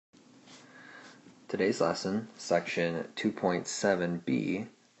Today's lesson, section 2.7b,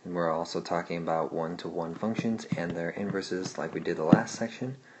 and we're also talking about one-to-one functions and their inverses like we did the last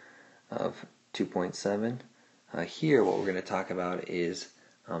section of 2.7. Here what we're going to talk about is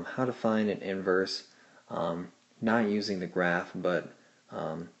how to find an inverse, not using the graph, but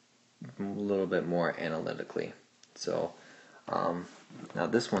a little bit more analytically. So now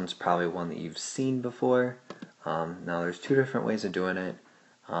this one's probably one that you've seen before. Now there's two different ways of doing it.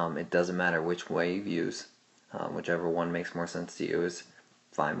 It doesn't matter which way you use. Whichever one makes more sense to you is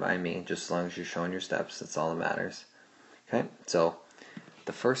fine by me, just as long as you're showing your steps. That's all that matters. Okay, so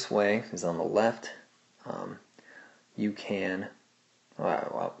the first way is on the left. You can,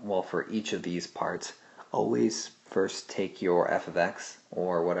 well, for each of these parts, always first take your f of x,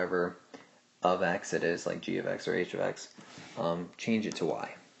 or whatever of x it is, like g of x or h of x, change it to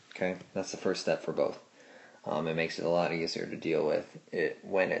y. Okay, that's the first step for both. It makes it a lot easier to deal with it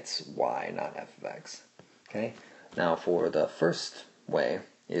when it's y, not f of x. Okay. Now for the first way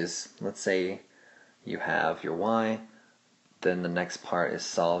is, let's say you have your y, then the next part is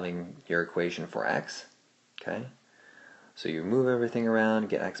solving your equation for x. Okay. So you move everything around,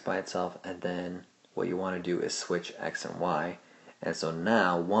 get x by itself, and then what you want to do is switch x and y. And so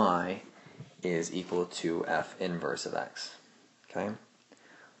now y is equal to f inverse of x. Okay.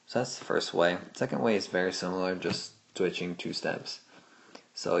 So that's the first way. Second way is very similar, just switching two steps.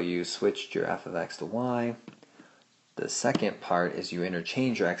 So you switched your f of x to y. The second part is you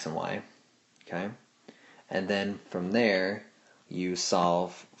interchange your x and y. Okay? And then from there you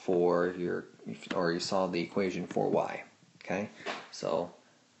solve for you solve the equation for y. Okay? So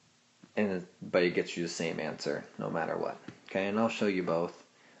but it gets you the same answer no matter what. Okay? And I'll show you both.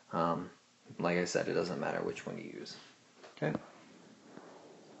 Like I said, it doesn't matter which one you use. Okay?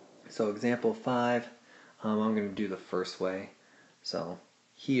 So example 5, I'm going to do the first way. So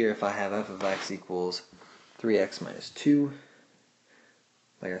here, if I have f of x equals 3x minus 2,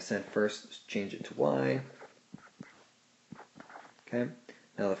 like I said, first change it to y. Okay.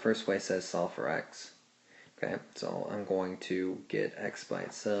 Now the first way says solve for x. Okay. So I'm going to get x by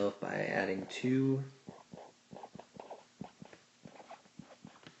itself by adding 2,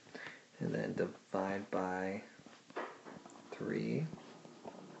 and then divide by 3.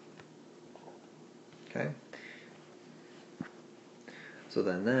 Okay. So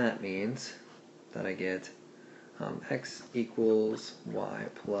then that means that I get x equals y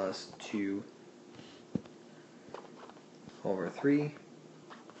plus 2 over 3.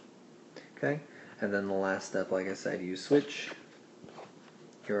 Okay. And then the last step, like I said, you switch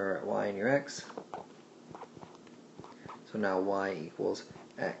your y and your x. So now y equals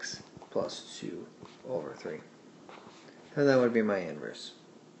x plus 2 over 3. And that would be my inverse.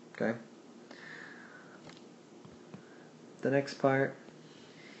 Okay. The next part,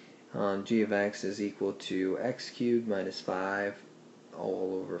 g of x is equal to x cubed minus 5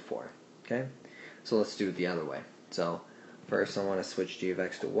 all over 4. Okay? So let's do it the other way. So first I want to switch g of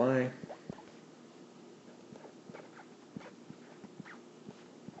x to y.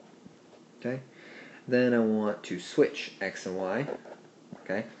 Okay? Then I want to switch x and y.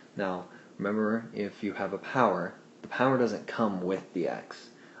 Okay? Now, remember, if you have a power, the power doesn't come with the x.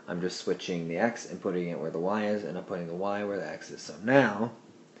 I'm just switching the x and putting it where the y is, and I'm putting the y where the x is. So now,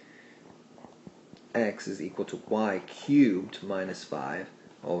 x is equal to y cubed minus 5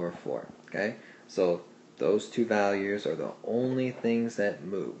 over 4. Okay? So those two values are the only things that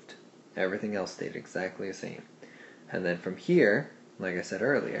moved. Everything else stayed exactly the same. And then from here, like I said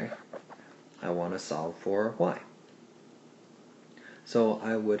earlier, I want to solve for y. So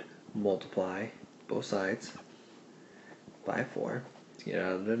I would multiply both sides by 4 to get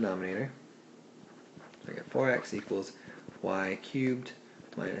out of the denominator. So I get 4x equals y cubed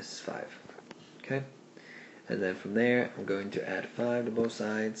minus 5. Okay? And then from there, I'm going to add 5 to both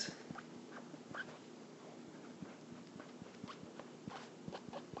sides.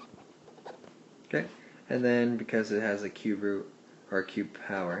 Okay? And then because it has a cube root, or a cube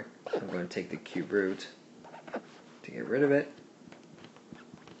power, I'm going to take the cube root to get rid of it.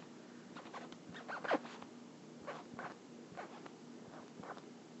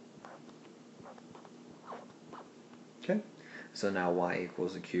 Okay? So now y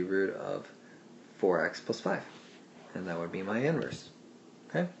equals the cube root of 4x plus 5. And that would be my inverse.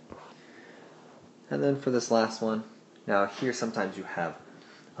 Okay? And then for this last one, now here sometimes you have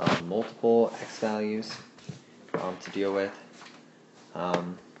multiple x values to deal with.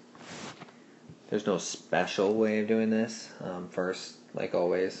 There's no special way of doing this. First, like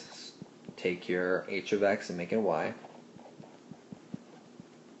always, take your h of x and make it y.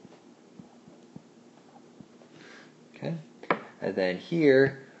 Okay? And then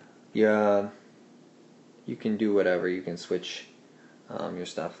here, you you can do whatever. You can switch your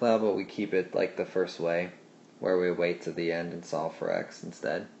stuff level. We keep it like the first way, where we wait to the end and solve for x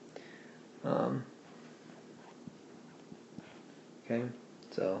instead. Okay,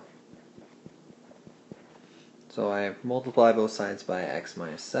 so I multiply both sides by x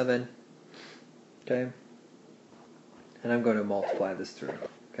minus 7. Okay, and I'm going to multiply this through.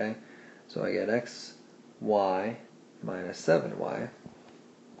 Okay, so I get x y minus 7y,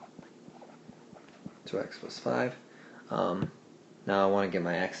 so x plus 5. Now I want to get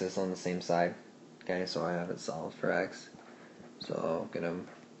my x's on the same side. Okay, so I have it solved for x. So I'm going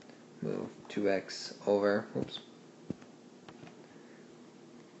to move 2x over. Oops.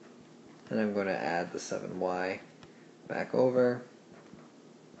 And I'm going to add the 7y back over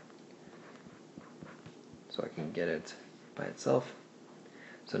so I can get it by itself.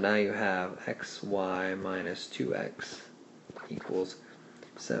 So now you have xy minus 2x equals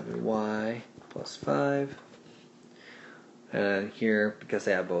 7y plus 5. And here, because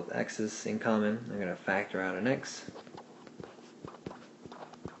they have both x's in common, I'm going to factor out an x.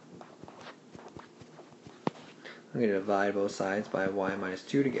 I'm going to divide both sides by y minus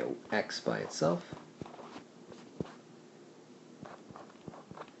 2 to get x by itself.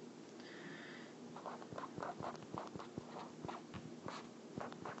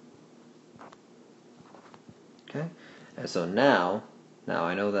 Okay, and so now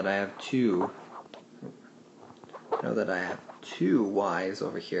I know that I have two y's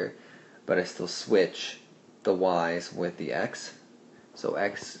over here, but I still switch the y's with the x. So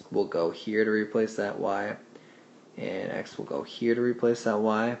x will go here to replace that y, and x will go here to replace that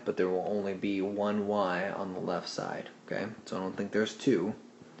y, but there will only be one y on the left side. Okay, so I don't think there's two.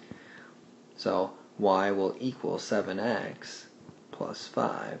 So y will equal 7x plus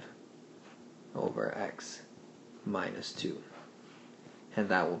 5 over x minus 2. And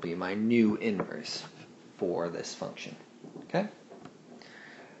that will be my new inverse for this function. Okay?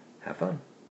 Have fun.